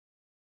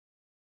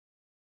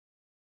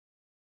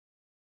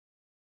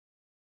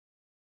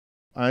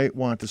I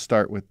want to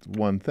start with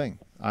one thing.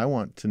 I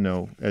want to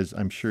know, as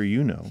I'm sure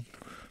you know,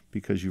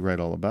 because you write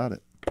all about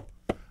it,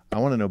 I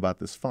want to know about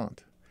this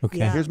font. Okay.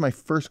 Yeah. Here's my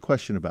first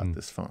question about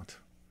this font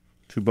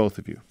to both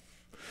of you,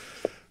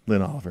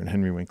 Lynn Oliver and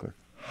Henry Winkler.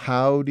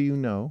 How do you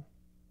know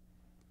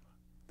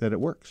that it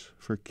works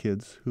for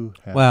kids who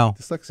have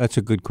dyslexia? That's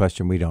a good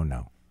question. We don't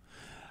know.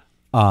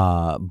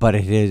 But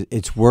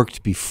it's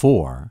worked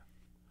before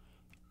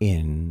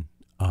in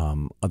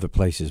other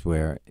places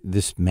where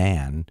this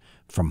man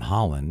from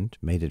Holland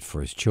made it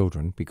for his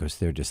children because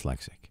they're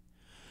dyslexic.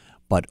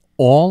 But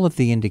all of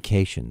the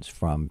indications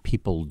from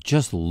people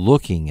just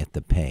looking at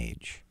the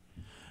page,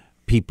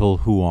 people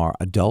who are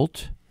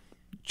adult,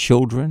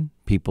 children,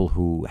 people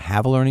who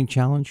have a learning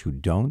challenge, who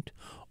don't,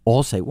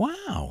 all say,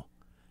 wow,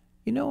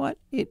 you know what?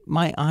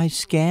 My eye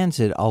scans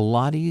it a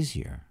lot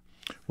easier.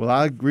 Well,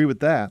 I agree with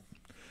that.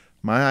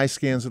 My eye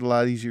scans it a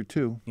lot easier,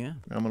 too. Yeah.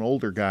 I'm an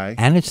older guy.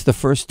 And it's the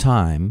first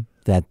time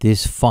that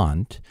this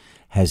font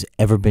has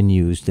ever been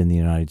used in the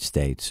United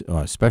States,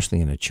 especially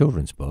in a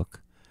children's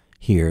book.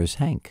 Here's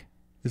Hank.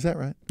 Is that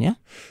right? Yeah.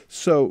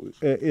 So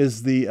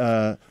is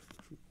the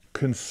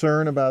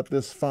concern about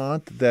this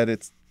font that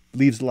it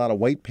leaves a lot of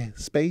white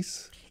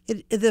space?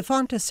 The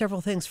font does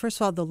several things. First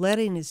of all, the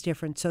lettering is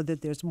different so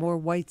that there's more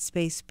white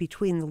space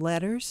between the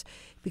letters,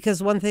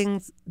 because one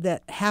thing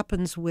that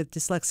happens with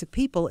dyslexic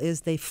people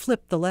is they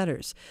flip the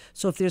letters.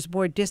 So if there's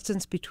more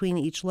distance between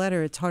each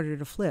letter, it's harder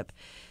to flip.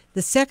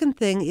 The second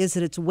thing is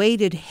that it's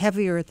weighted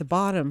heavier at the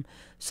bottom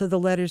so the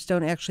letters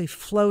don't actually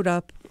float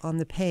up on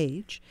the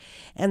page.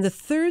 And the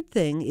third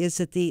thing is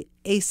that the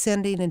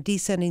ascending and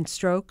descending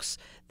strokes,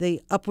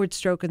 the upward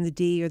stroke in the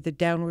D or the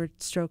downward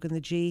stroke in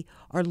the G,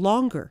 are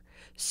longer.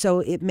 So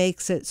it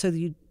makes it so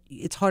that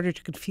it's harder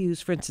to confuse,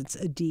 for instance,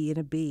 a D and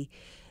a B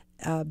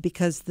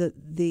because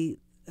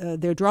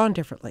they're drawn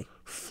differently.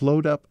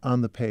 Float up on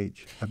the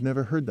page. I've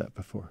never heard that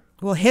before.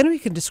 Well, Henry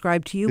can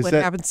describe to you what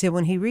happens to him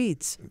when he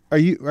reads.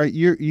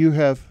 You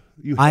have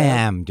I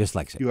am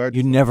dyslexic. You are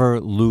You never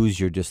lose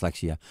your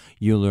dyslexia.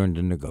 You learn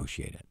to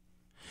negotiate it.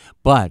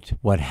 But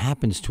what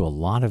happens to a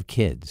lot of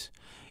kids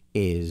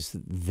is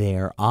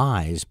their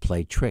eyes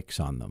play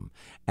tricks on them.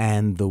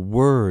 And the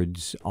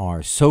words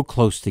are so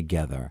close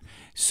together,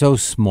 so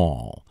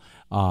small,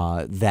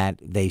 that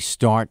they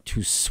start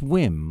to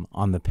swim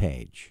on the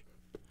page.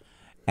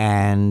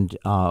 And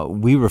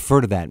we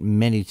refer to that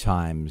many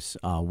times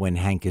when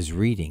Hank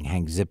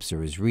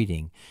Zipzer is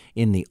reading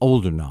in the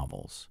older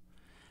novels.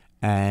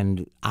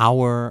 And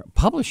our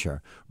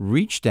publisher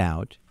reached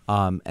out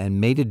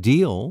and made a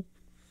deal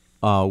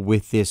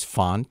with this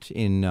font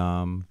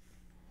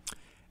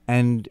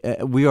and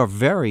we are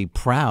very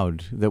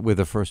proud that we're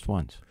the first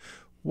ones.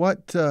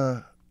 What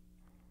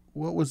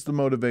was the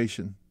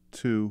motivation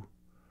to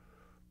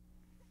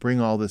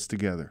bring all this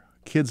together?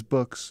 Kids'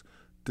 books,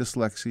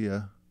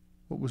 dyslexia.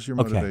 What was your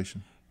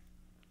motivation?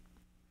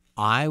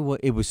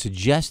 It was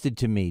suggested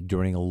to me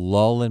during a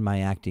lull in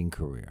my acting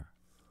career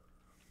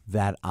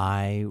that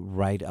I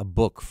write a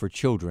book for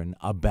children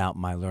about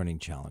my learning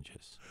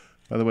challenges.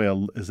 By the way,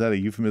 is that a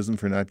euphemism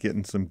for not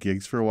getting some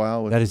gigs for a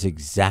while? That is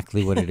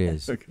exactly what it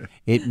is. Okay.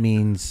 It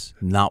means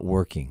not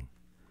working.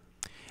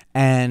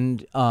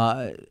 And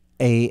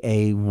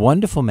a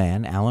wonderful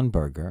man, Alan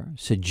Berger,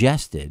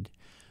 suggested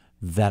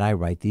that I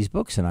write these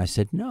books. And I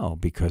said no,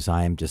 because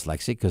I am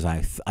dyslexic, because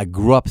I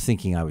grew up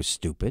thinking I was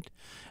stupid,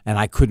 and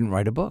I couldn't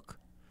write a book.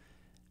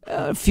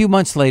 A few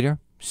months later,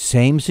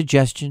 same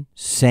suggestion,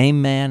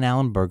 same man,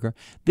 Alan Berger.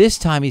 This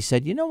time he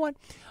said, you know what?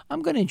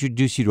 I'm going to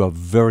introduce you to a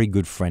very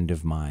good friend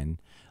of mine,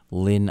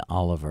 Lynn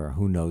Oliver,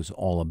 who knows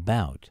all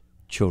about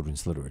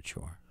children's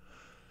literature.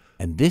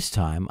 And this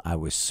time I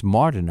was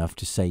smart enough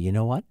to say, you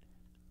know what?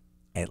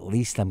 At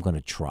least I'm going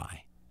to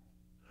try.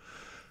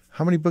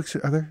 How many books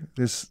are there?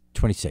 There's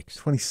 26.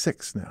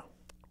 26 now.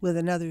 With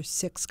another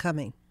 6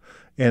 coming.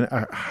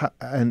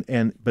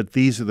 But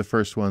these are the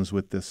first ones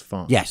with this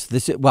font. Yes,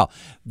 this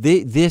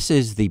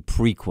is the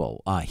prequel.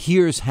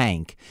 Here's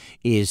Hank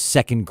is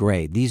second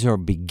grade. These are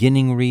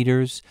beginning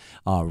readers,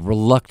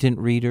 reluctant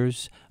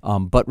readers.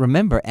 But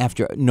remember,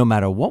 no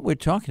matter what we're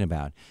talking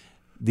about,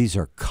 these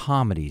are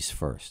comedies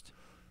first.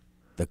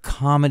 The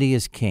comedy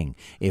is king.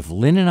 If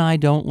Lynn and I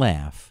don't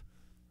laugh,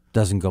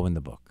 doesn't go in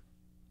the book.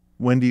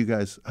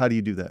 How do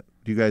you do that?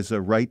 Do you guys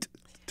write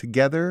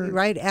together? We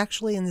write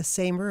actually in the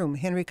same room.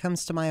 Henry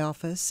comes to my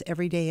office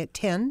every day at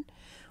 10.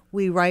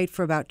 We write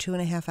for about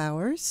 2.5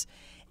 hours.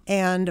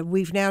 And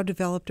we've now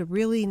developed a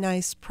really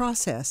nice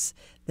process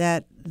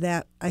that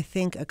I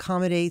think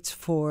accommodates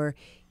for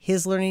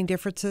his learning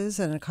differences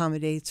and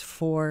accommodates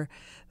for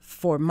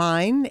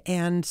mine.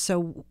 And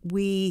so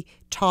we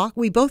talk.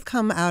 We both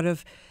come out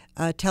of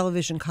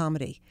television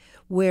comedy,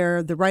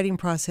 where the writing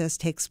process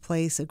takes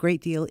place a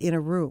great deal in a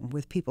room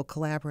with people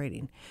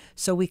collaborating.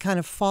 So we kind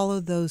of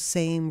follow those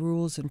same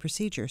rules and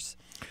procedures.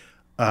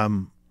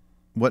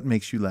 What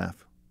makes you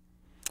laugh?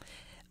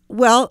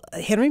 Well,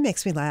 Henry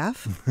makes me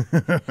laugh.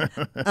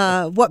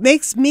 What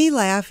makes me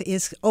laugh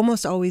is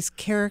almost always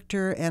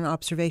character and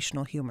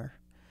observational humor.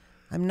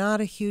 I'm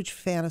not a huge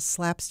fan of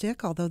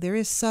slapstick, although there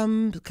is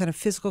some kind of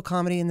physical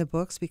comedy in the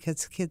books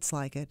because kids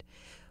like it.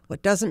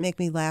 What doesn't make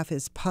me laugh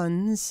is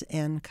puns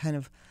and kind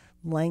of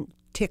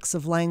tics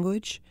of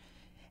language.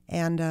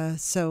 And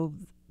so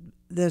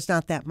there's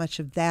not that much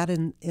of that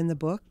in the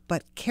book,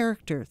 but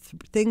character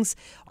things.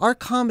 Our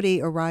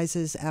comedy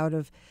arises out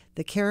of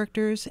the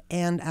characters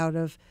and out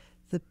of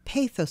the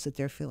pathos that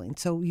they're feeling.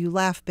 So you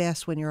laugh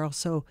best when you're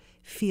also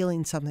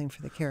feeling something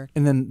for the character.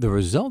 And then the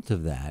result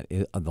of that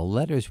are the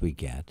letters we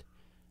get.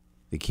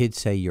 The kids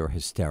say you're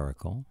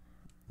hysterical.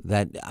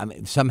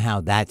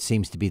 Somehow that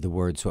seems to be the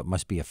word, so it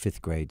must be a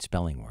 5th grade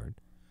spelling word.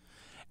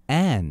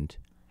 And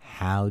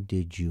how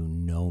did you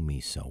know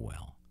me so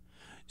well?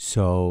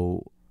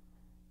 So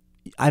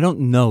I don't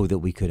know that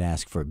we could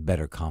ask for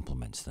better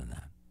compliments than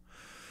that.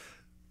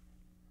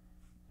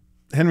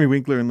 Henry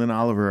Winkler and Lin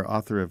Oliver,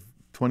 author of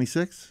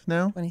 26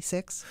 now?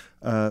 26.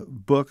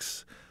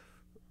 Books.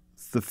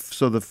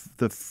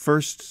 The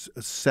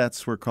first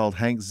sets were called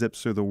Hank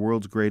Zipzer, the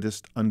World's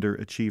Greatest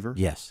Underachiever.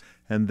 Yes.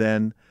 And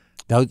then...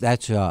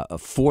 That's 4th,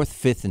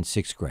 5th, and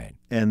 6th grade.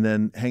 And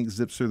then Hank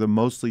Zipzer, The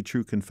Mostly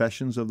True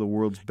Confessions of the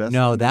World's Best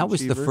No, Underachiever. that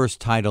was the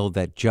first title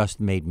that just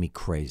made me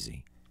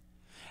crazy.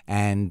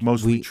 And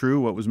Mostly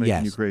True? What was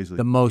making you crazy?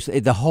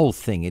 The whole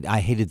thing. I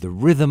hated the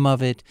rhythm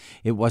of it.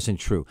 It wasn't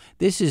true.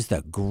 This is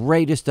the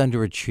greatest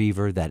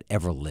underachiever that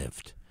ever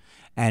lived.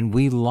 And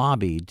we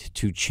lobbied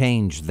to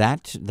change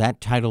that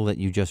title that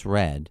you just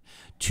read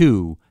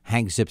to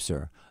Hank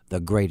Zipzer, the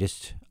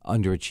greatest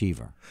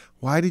underachiever.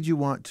 Why did you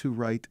want to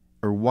write,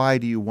 or why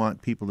do you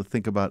want people to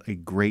think about a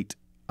great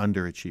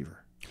underachiever?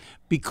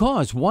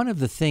 Because one of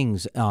the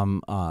things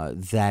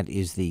that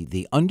is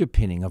the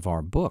underpinning of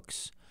our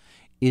books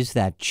is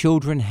that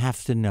children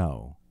have to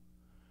know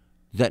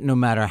that no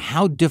matter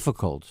how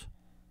difficult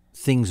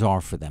things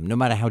are for them, no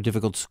matter how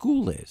difficult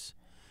school is,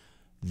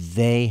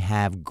 they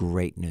have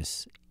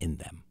greatness in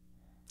them.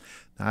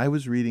 Now, I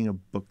was reading a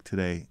book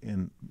today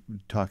and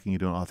talking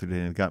to an author today,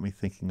 and it got me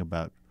thinking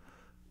about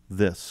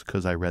this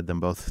because I read them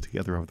both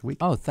together over the week.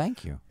 Oh,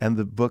 thank you. And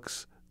the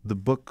books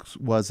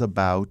was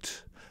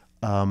about,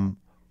 I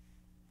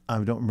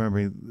don't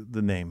remember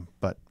the name,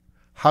 but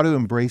how to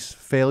embrace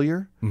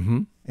failure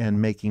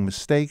and making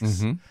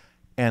mistakes,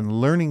 and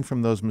learning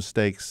from those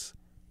mistakes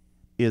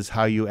is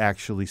how you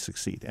actually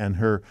succeed. And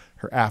her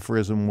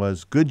aphorism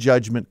was, good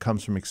judgment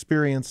comes from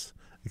experience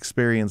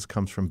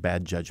comes from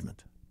bad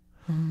judgment.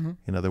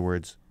 In other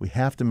words, we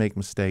have to make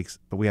mistakes,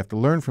 but we have to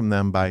learn from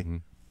them by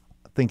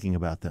thinking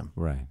about them.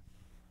 Right.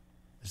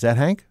 Is that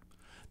Hank?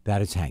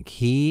 That is Hank.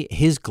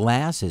 His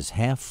glass is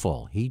half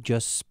full. He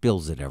just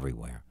spills it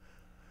everywhere.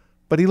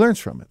 But he learns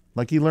from it.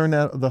 Like he learned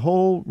that the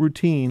whole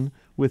routine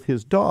with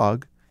his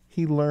dog,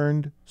 he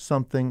learned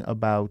something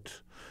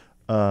about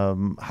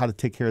how to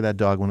take care of that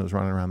dog when it was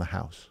running around the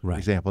house. Right. For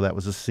example, that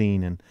was a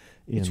scene in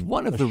it's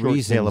one of a the short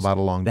reasons tale about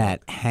a long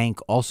that dog. Hank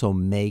also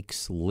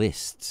makes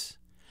lists.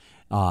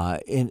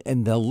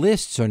 And the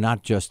lists are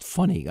not just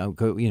funny.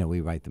 We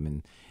write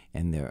them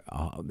and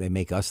they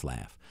make us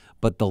laugh.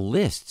 But the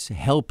lists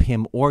help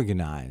him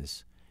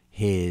organize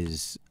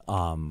his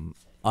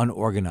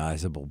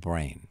unorganizable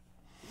brain.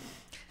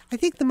 I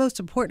think the most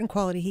important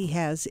quality he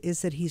has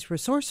is that he's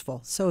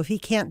resourceful. So if he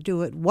can't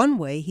do it one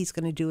way, he's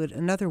going to do it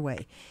another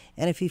way.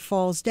 And if he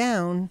falls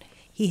down,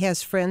 he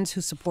has friends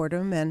who support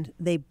him, and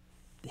they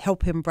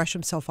help him brush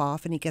himself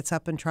off, and he gets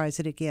up and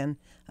tries it again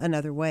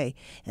another way.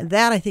 And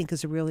that, I think,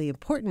 is a really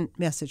important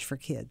message for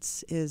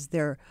kids, is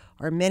there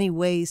are many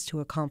ways to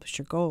accomplish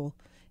your goal.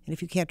 And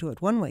if you can't do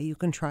it one way, you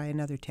can try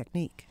another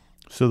technique.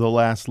 So the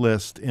last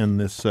list in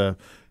this,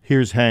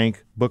 Here's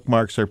Hank,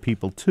 Bookmarks Are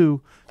People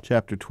Too,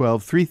 Chapter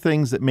 12, 3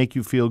 Things That Make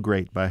You Feel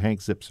Great by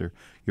Hank Zipzer.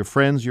 Your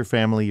friends, your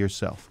family,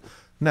 yourself.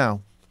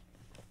 Now,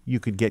 you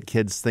could get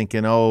kids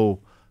thinking, oh,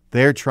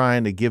 they're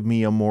trying to give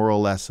me a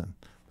moral lesson.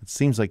 It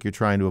seems like you're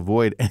trying to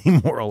avoid any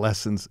moral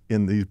lessons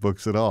in these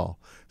books at all.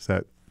 Is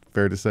that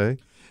fair to say?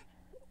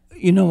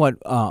 You know what?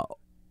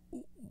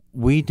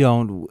 We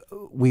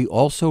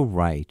also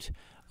write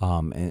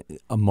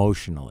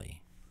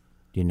emotionally.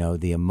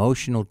 The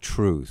emotional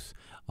truth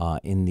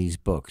in these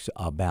books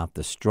about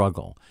the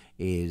struggle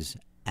is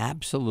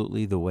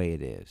absolutely the way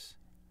it is.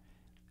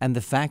 And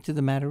the fact of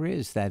the matter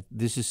is that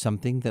this is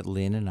something that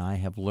Lynn and I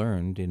have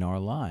learned in our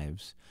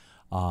lives,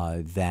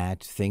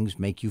 that things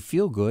make you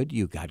feel good.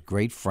 You got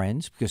great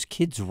friends, because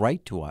kids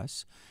write to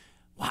us,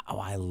 wow,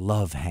 I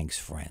love Hank's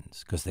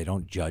friends because they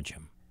don't judge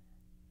him.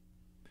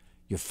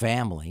 Your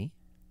family,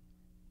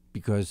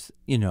 because,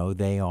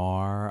 they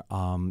are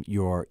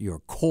your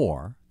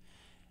core,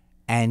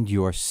 and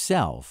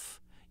yourself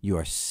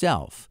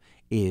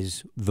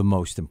is the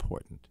most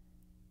important.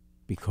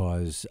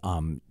 Because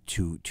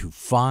to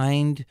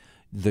find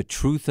the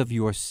truth of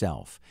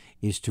yourself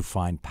is to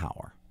find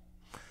power.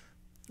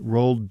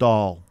 Roald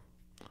Dahl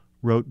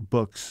wrote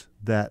books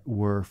that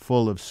were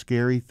full of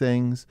scary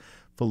things,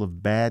 full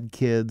of bad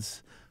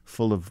kids,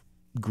 full of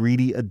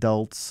greedy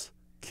adults.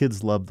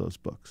 Kids love those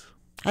books.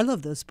 I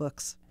love those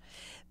books.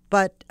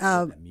 But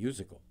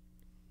musical.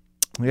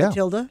 Yeah.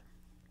 Matilda?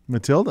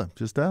 Matilda,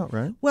 just out,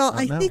 right? Well,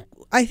 Out now.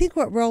 I think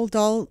what Roald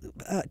Dahl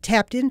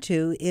tapped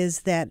into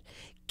is that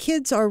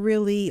kids are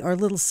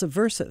little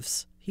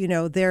subversives. You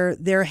know,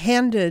 they're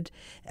handed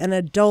an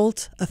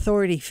adult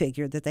authority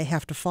figure that they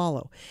have to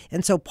follow.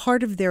 And so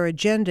part of their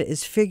agenda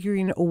is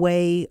figuring a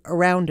way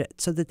around it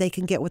so that they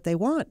can get what they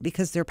want,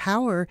 because their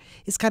power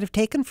is kind of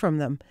taken from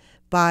them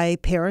by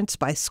parents,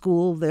 by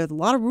school. There are a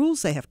lot of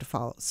rules they have to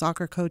follow,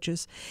 soccer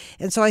coaches.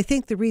 And so I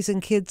think the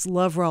reason kids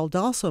love Roald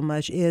Dahl so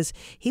much is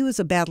he was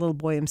a bad little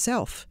boy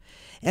himself.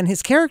 And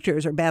his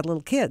characters are bad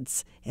little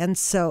kids. And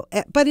so,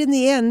 but in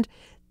the end,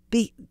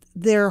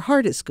 their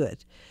heart is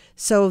good.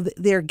 So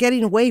they're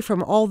getting away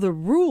from all the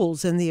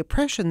rules and the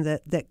oppression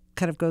that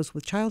kind of goes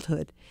with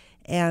childhood,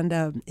 and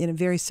in a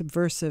very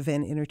subversive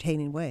and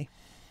entertaining way.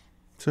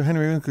 So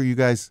Henry Winkler, you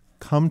guys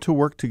come to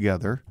work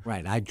together.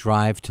 Right. I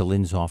drive to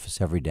Lin's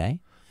office every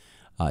day.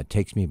 It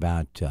takes me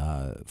about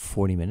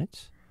 40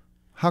 minutes.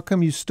 How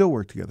come you still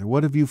work together?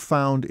 What have you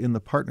found in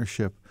the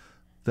partnership?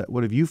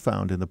 What have you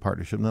found in the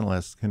partnership? And then I'll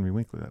ask Henry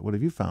Winkler that. What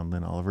have you found,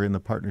 Lin Oliver, in the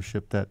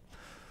partnership that?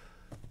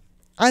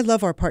 I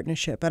love our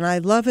partnership, and I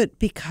love it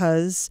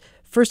because,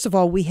 first of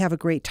all, we have a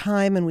great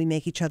time and we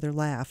make each other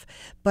laugh.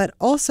 But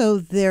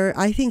also,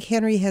 I think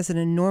Henry has an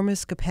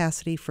enormous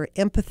capacity for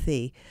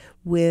empathy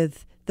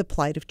with the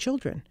plight of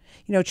children.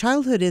 You know,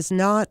 childhood is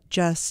not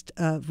just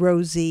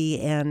rosy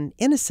and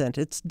innocent.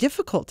 It's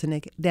difficult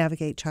to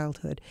navigate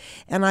childhood.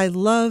 And I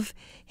love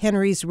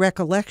Henry's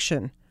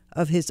recollection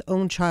of his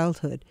own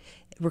childhood,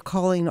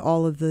 recalling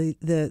all of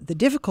the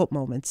difficult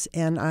moments.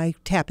 And I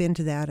tap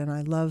into that, and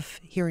I love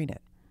hearing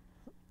it.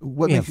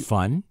 We have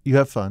fun. You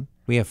have fun.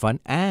 We have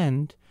fun,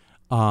 and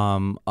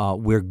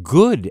we're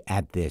good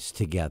at this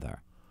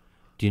together.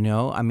 Do you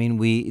know? I mean,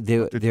 we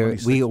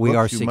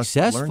are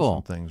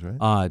successful things,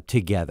 right?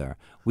 Together.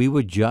 We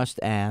were just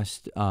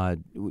asked.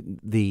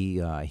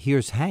 The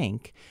Here's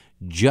Hank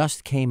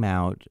just came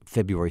out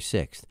February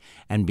 6th,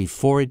 and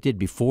before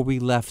we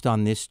left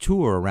on this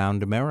tour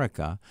around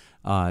America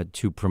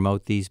to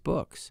promote these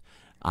books,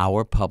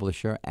 our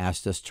publisher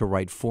asked us to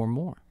write 4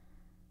 more.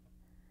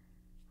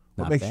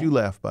 What makes you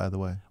laugh, by the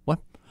way?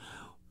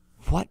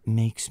 What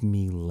makes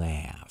me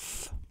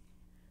laugh?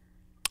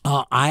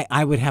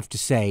 I would have to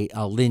say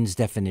Lin's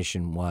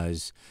definition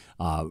was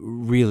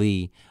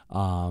really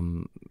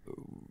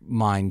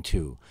mine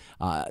too.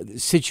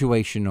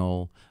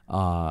 Situational,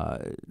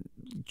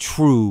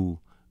 true,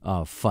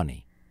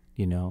 funny.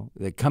 You know,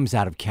 that comes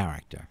out of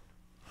character.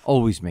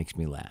 Always makes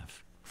me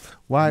laugh.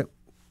 Why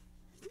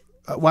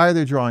are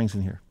there drawings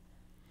in here?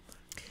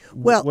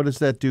 Well, what does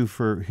that do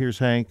for Here's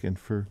Hank and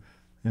for?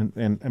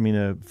 And I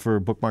mean, for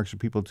bookmarks for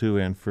people too,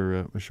 and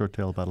for A Short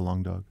Tale About a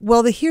Long Dog.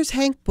 Well, the Here's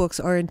Hank books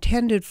are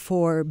intended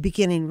for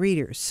beginning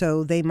readers,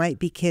 so they might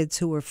be kids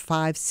who are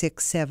 5,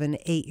 6, 7,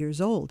 8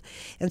 years old.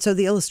 And so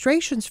the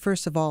illustrations,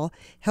 first of all,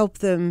 help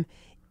them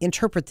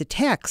interpret the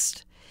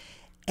text.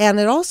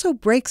 And it also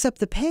breaks up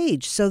the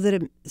page so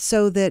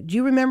that do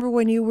you remember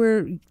when you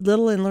were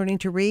little and learning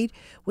to read?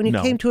 When you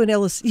came to an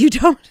you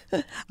don't?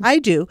 I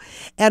do.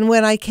 And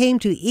when I came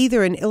to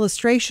either an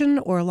illustration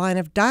or a line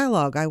of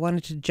dialogue, I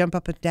wanted to jump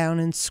up and down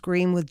and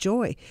scream with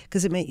joy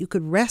because it meant you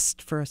could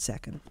rest for a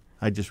second.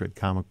 I just read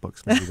comic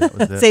books. Maybe that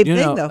was it. Same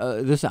thing,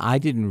 though. Listen, I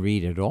didn't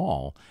read at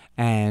all.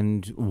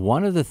 And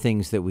one of the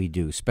things that we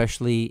do,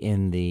 especially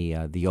in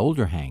the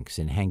older Hanks,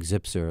 in Hank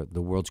Zipzer,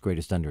 The World's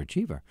Greatest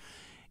Underachiever,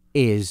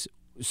 is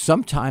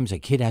sometimes a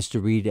kid has to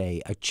read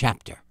a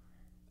chapter,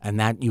 and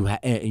that you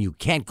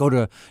can't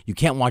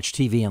watch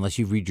TV unless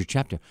you read your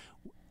chapter.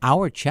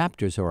 Our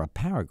chapters are a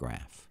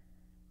paragraph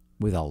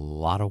with a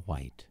lot of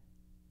white,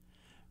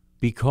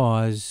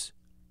 because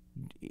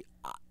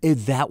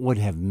that would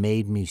have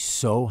made me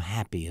so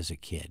happy as a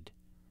kid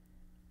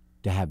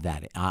to have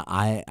that.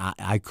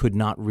 I could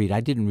not read.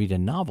 I didn't read a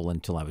novel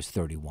until I was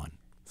 31.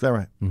 Is that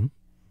right? Mm-hmm.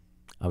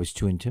 I was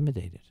too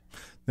intimidated.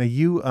 Now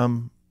you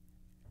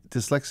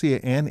dyslexia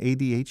and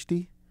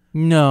ADHD?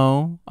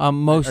 No,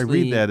 mostly. I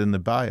read that in the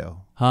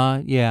bio.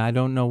 Yeah, I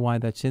don't know why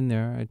that's in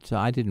there.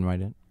 I didn't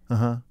write it.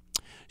 Uh-huh.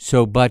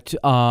 So, but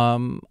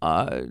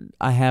I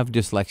have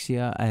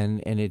dyslexia,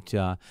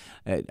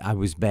 and I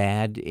was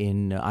bad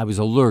in. I was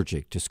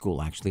allergic to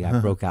school. Actually, I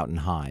broke out in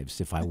hives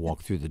if I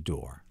walked through the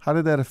door. How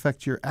did that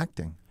affect your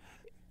acting?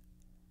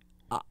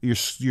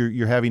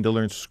 You're having to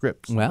learn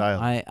scripts. Well,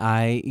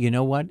 I you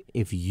know what?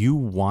 If you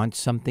want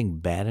something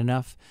bad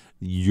enough,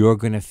 you're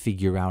going to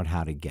figure out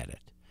how to get it.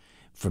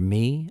 For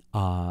me,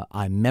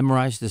 I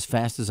memorized as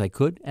fast as I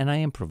could, and I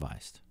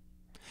improvised.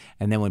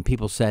 And then when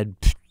people said,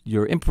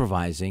 you're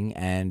improvising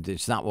and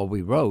it's not what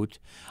we wrote,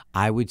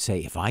 I would say,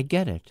 if I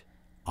get it,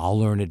 I'll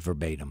learn it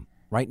verbatim.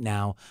 Right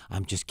now,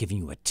 I'm just giving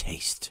you a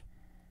taste.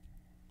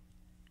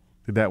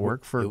 Did that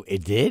work for?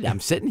 It did. I'm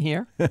sitting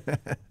here.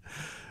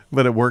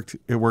 But it worked.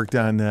 It worked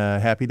on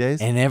Happy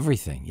Days? And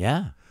everything,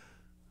 yeah.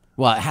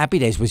 Well, Happy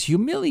Days was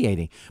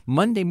humiliating.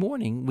 Monday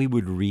morning, we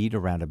would read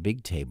around a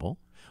big table.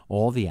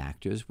 All the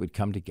actors would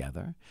come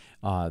together.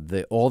 All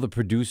the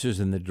producers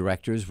and the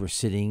directors were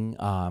sitting,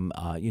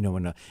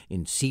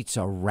 in seats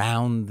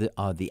around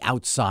the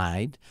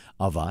outside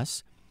of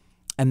us.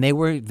 And they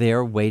were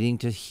there waiting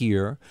to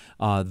hear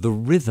the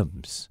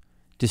rhythms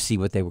to see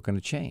what they were going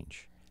to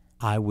change.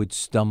 I would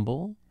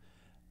stumble.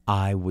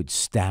 I would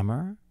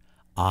stammer.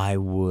 I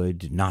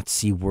would not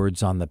see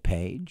words on the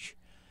page.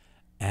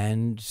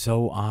 And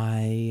so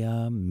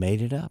I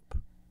made it up.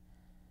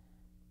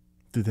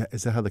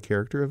 Is that how the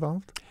character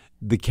evolved?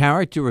 The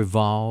character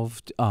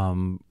evolved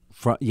from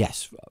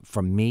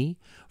me,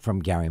 from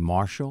Gary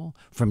Marshall,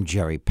 from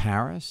Jerry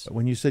Paris.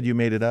 When you said you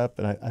made it up,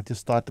 and I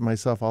just thought to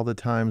myself all the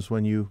times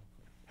when you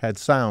had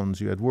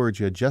sounds, you had words,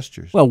 you had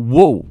gestures. Well,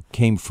 whoa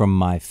came from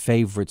my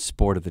favorite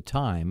sport of the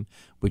time,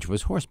 which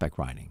was horseback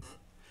riding.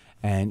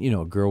 And,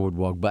 a girl would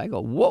walk by, I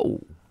go,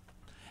 whoa.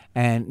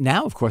 And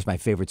now, of course, my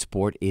favorite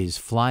sport is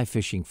fly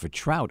fishing for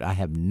trout. I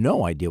have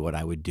no idea what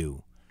I would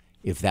do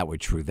if that were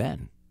true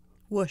then.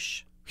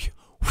 Whoosh.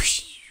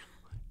 Whoosh.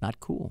 Not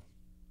cool.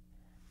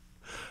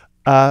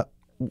 What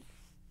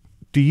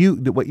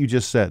you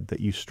just said,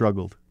 that you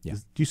struggled, Yeah.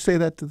 do you say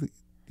that to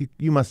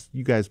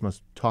you guys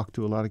must talk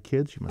to a lot of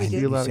kids? You must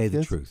see a lot of kids? We say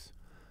the truth.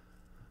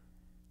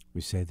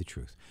 We say the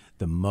truth.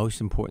 The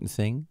most important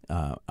thing,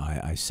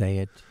 I say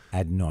it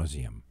ad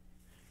nauseum.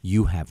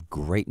 You have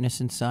greatness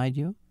inside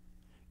you.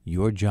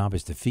 Your job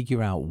is to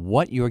figure out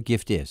what your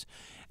gift is.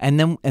 And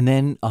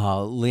then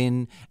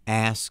Lin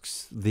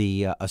asks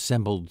the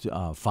assembled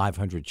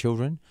 500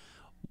 children,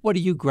 what are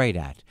you great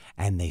at?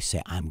 And they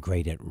say, I'm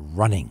great at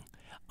running.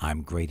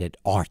 I'm great at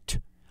art.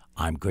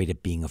 I'm great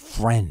at being a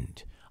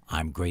friend.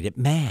 I'm great at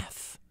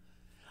math.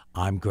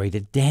 I'm great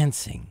at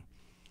dancing.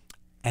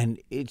 And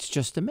it's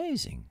just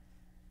amazing.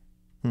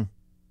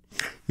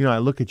 I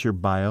look at your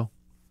bio,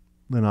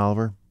 Lin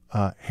Oliver,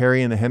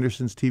 Harry and the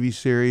Hendersons TV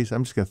series.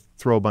 I'm just going to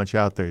throw a bunch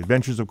out there.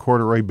 Adventures of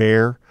Corduroy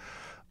Bear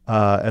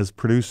as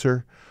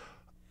producer.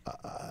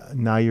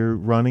 Now you're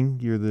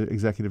the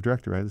executive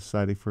director, right? The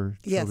Society for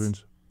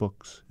Children's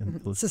Books and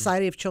Illustrators.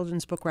 Society of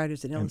Children's Book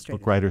Writers and Illustrators.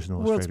 Book Writers and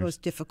Illustrators. World's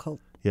most difficult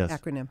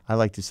acronym. I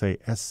like to say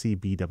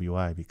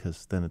SCBWI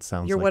because then it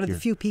sounds you're like one of the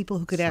few people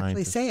who could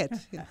actually say it.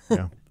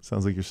 Yeah,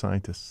 sounds like you're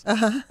scientists.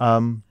 Did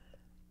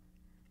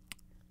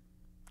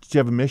you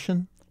have a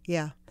mission?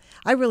 Yeah,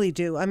 I really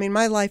do. I mean,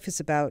 my life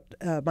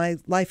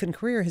and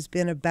career has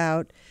been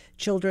about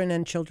children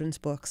and children's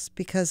books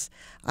because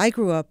I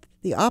grew up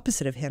the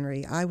opposite of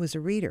Henry. I was a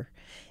reader,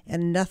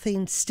 and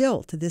nothing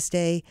still to this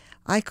day,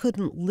 I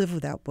couldn't live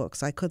without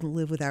books. I couldn't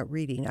live without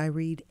reading. I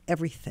read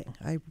everything.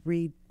 I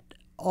read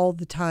all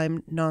the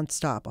time,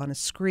 nonstop, on a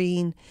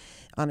screen,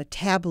 on a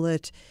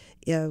tablet,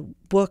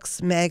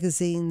 books,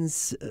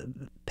 magazines,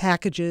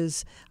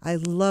 packages. I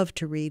love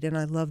to read, and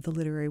I love the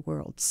literary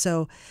world.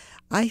 So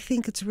I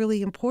think it's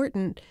really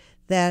important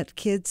that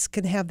kids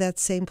can have that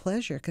same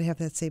pleasure, can have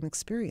that same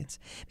experience.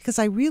 Because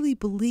I really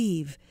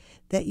believe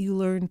that you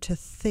learn to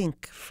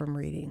think from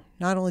reading.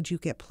 Not only do you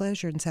get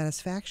pleasure and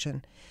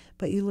satisfaction,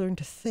 but you learn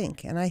to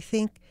think. And I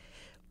think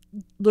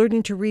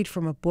learning to read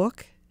from a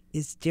book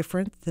is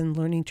different than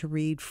learning to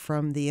read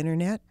from the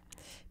internet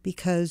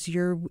because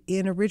you're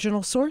in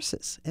original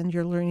sources and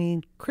you're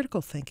learning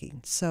critical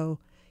thinking. So,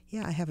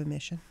 yeah, I have a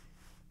mission.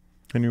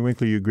 Henry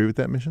Winkler, you agree with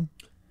that mission?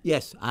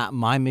 Yes,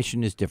 my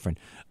mission is different.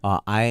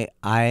 I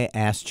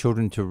asked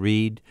children to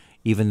read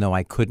even though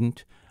I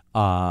couldn't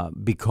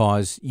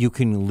because you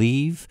can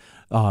leave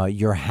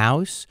your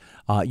house,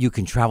 you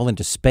can travel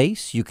into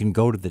space, you can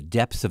go to the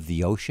depths of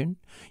the ocean,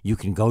 you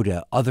can go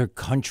to other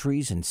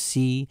countries and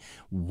see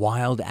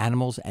wild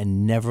animals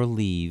and never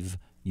leave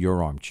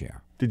your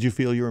armchair. Did you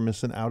feel you were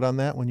missing out on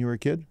that when you were a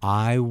kid?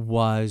 I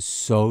was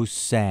so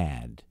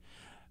sad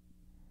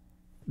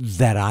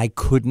that I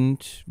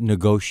couldn't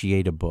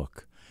negotiate a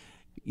book.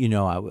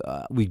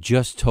 We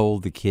just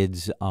told the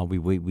kids,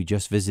 we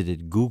just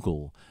visited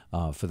Google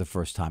for the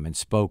first time and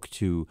spoke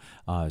to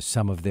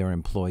some of their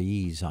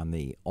employees on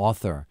the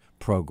author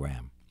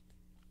program.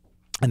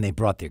 And they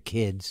brought their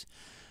kids.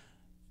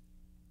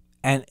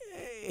 And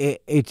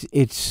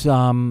it's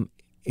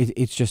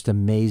just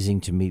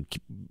amazing to me.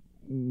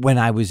 When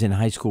I was in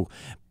high school,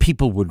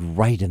 people would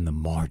write in the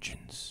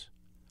margins.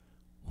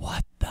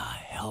 What the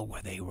hell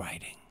were they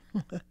writing?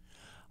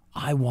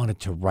 I wanted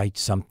to write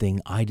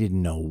something. I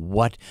didn't know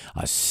what,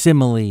 a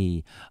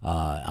simile,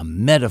 a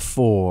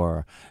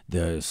metaphor,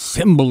 the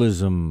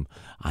symbolism.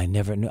 I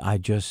never knew. I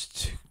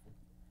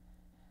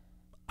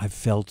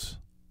felt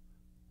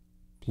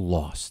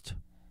lost.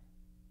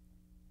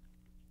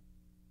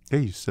 Yeah,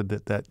 you said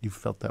that you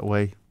felt that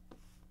way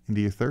into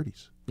your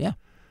 30s. Yeah.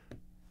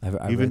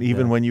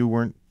 Even when you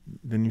weren't,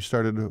 then you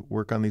started to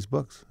work on these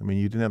books. I mean,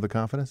 you didn't have the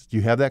confidence. Do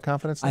you have that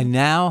confidence now? I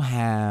now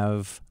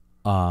have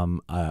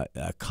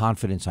a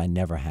confidence I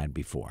never had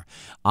before.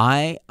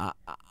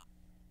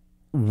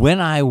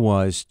 When I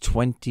was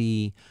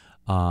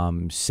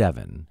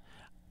 27,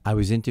 I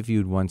was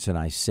interviewed once, and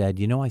I said,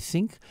 I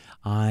think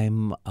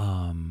I'm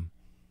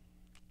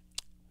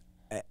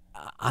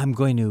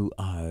going to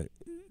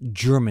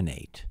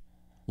germinate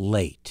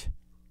late,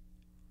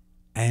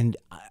 and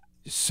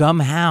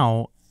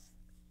somehow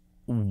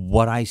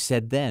what I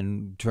said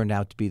then turned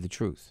out to be the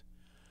truth.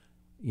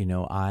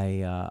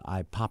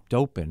 I popped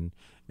open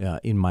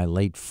in my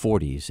late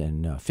 40s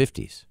and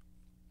 50s.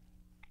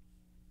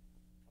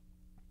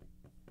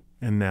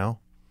 And now?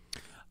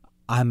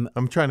 I'm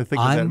trying to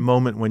think of that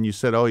moment when you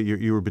said, oh,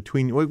 you were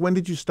between. When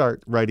did you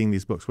start writing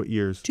these books? What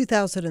years?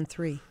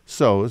 2003.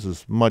 So this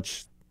is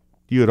much,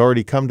 you had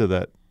already come to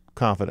that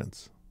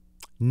confidence.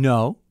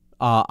 No.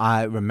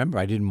 I remember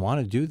I didn't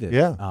want to do this.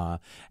 Yeah.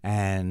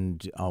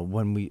 And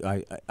when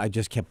I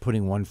just kept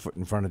putting one foot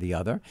in front of the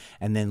other.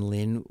 And then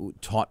Lin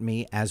taught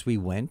me as we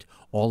went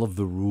all of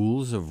the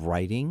rules of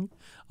writing.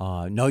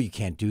 No, you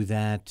can't do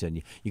that.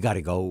 And you got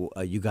to go.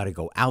 You got to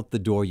go out the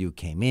door you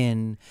came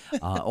in.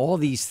 All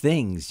these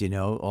things,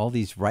 all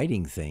these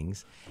writing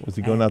things. Was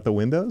he going out the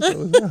windows? I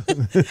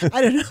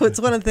don't know. It's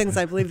one of the things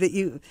I believe that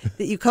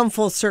you come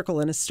full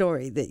circle in a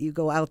story, that you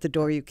go out the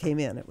door you came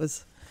in. It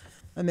was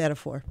a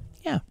metaphor.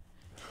 Yeah.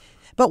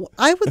 But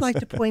I would like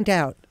to point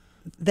out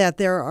that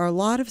there are a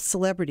lot of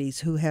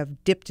celebrities who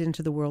have dipped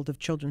into the world of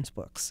children's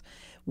books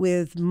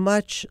with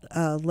much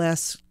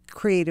less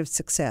creative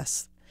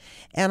success.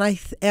 And I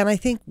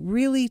think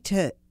really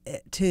to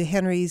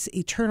Henry's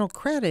eternal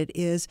credit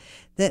is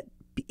that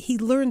he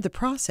learned the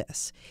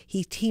process.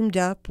 We teamed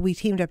up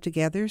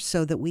together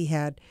so that we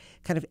had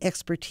kind of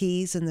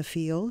expertise in the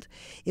field.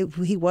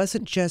 He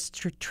wasn't just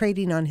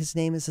trading on his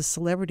name as a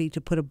celebrity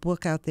to put a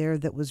book out there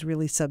that was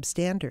really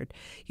substandard.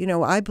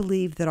 I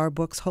believe that our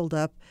books hold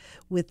up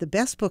with the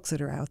best books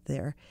that are out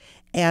there.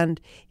 And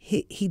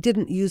he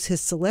didn't use his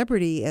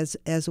celebrity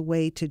as a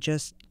way to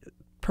just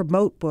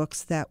promote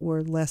books that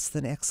were less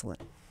than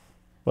excellent.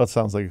 Well, it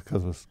sounds like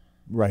because it was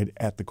right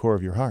at the core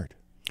of your heart.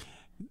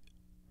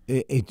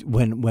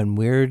 When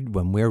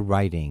we're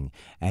writing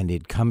and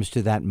it comes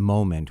to that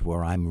moment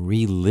where I'm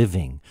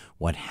reliving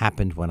what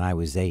happened when I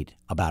was 8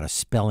 about a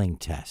spelling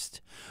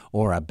test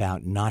or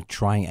about not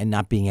trying and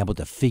not being able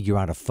to figure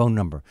out a phone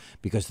number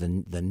because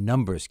the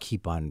numbers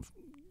keep on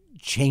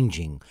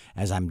changing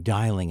as I'm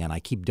dialing, and I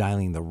keep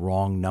dialing the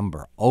wrong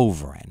number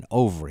over and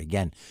over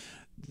again.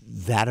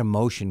 That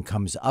emotion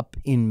comes up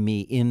in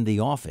me in the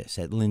office,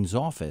 at Lin's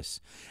office,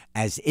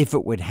 as if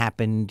it would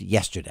happened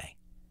yesterday.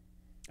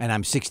 And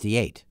I'm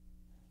 68.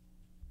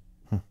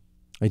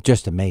 It's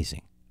just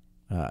amazing.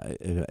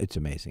 It's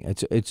amazing.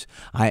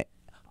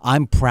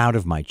 I'm proud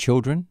of my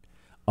children,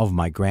 of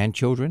my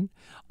grandchildren.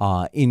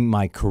 In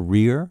my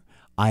career,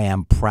 I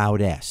am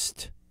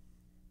proudest,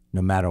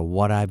 no matter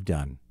what I've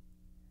done,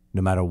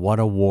 no matter what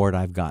award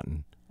I've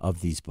gotten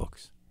of these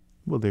books.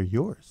 Well, they're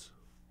yours.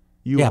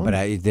 But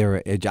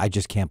I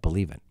just can't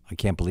believe it. I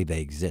can't believe they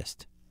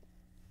exist.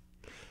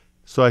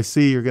 So I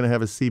see you're going to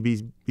have a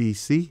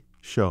CBBC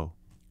show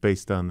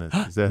based on this.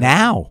 Is that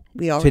now?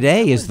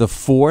 Today is the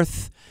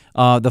fourth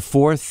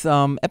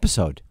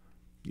episode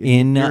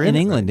in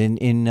England, right?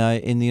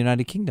 in the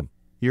United Kingdom.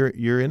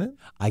 You're in it?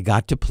 I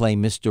got to play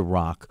Mr.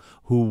 Rock,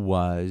 who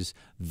was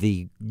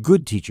the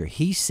good teacher.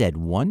 He said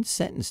one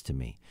sentence to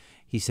me.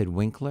 He said,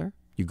 "Winkler,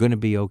 you're going to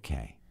be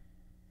okay."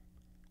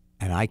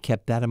 And I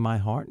kept that in my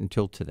heart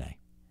until today.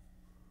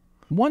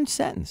 One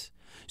sentence.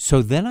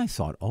 So then I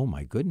thought, oh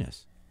my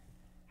goodness,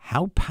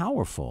 how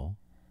powerful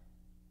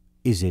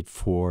is it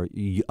for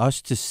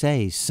us to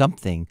say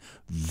something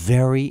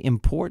very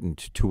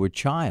important to a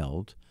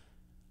child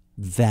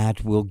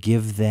that will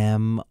give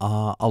them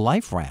a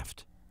life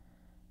raft?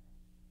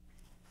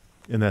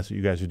 And that's what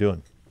you guys are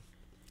doing.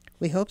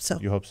 We hope so.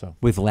 You hope so.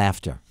 With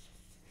laughter.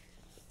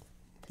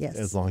 Yes.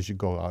 As long as you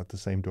go out the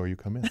same door you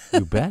come in.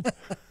 You bet.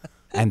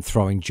 And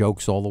throwing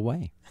jokes all the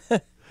way.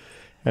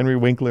 Henry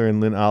Winkler and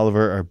Lin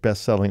Oliver are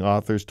best-selling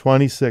authors.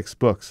 26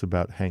 books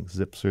about Hank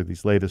Zipzer.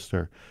 These latest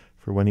are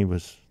for when he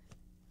was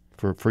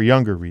for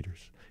younger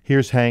readers.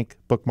 Here's Hank.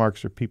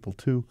 Bookmarks are people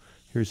too.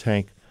 Here's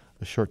Hank,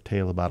 a short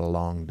tale about a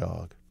long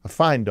dog. A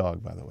fine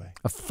dog, by the way.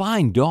 A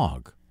fine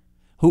dog,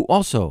 who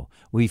also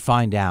we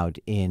find out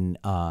in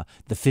the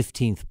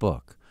 15th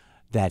book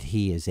that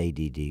he is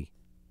ADD.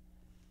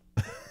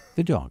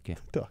 The dog, yeah.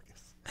 Dog,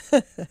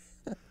 yes.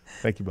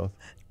 Thank you both.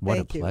 What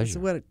Thank a pleasure.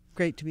 What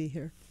great to be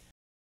here.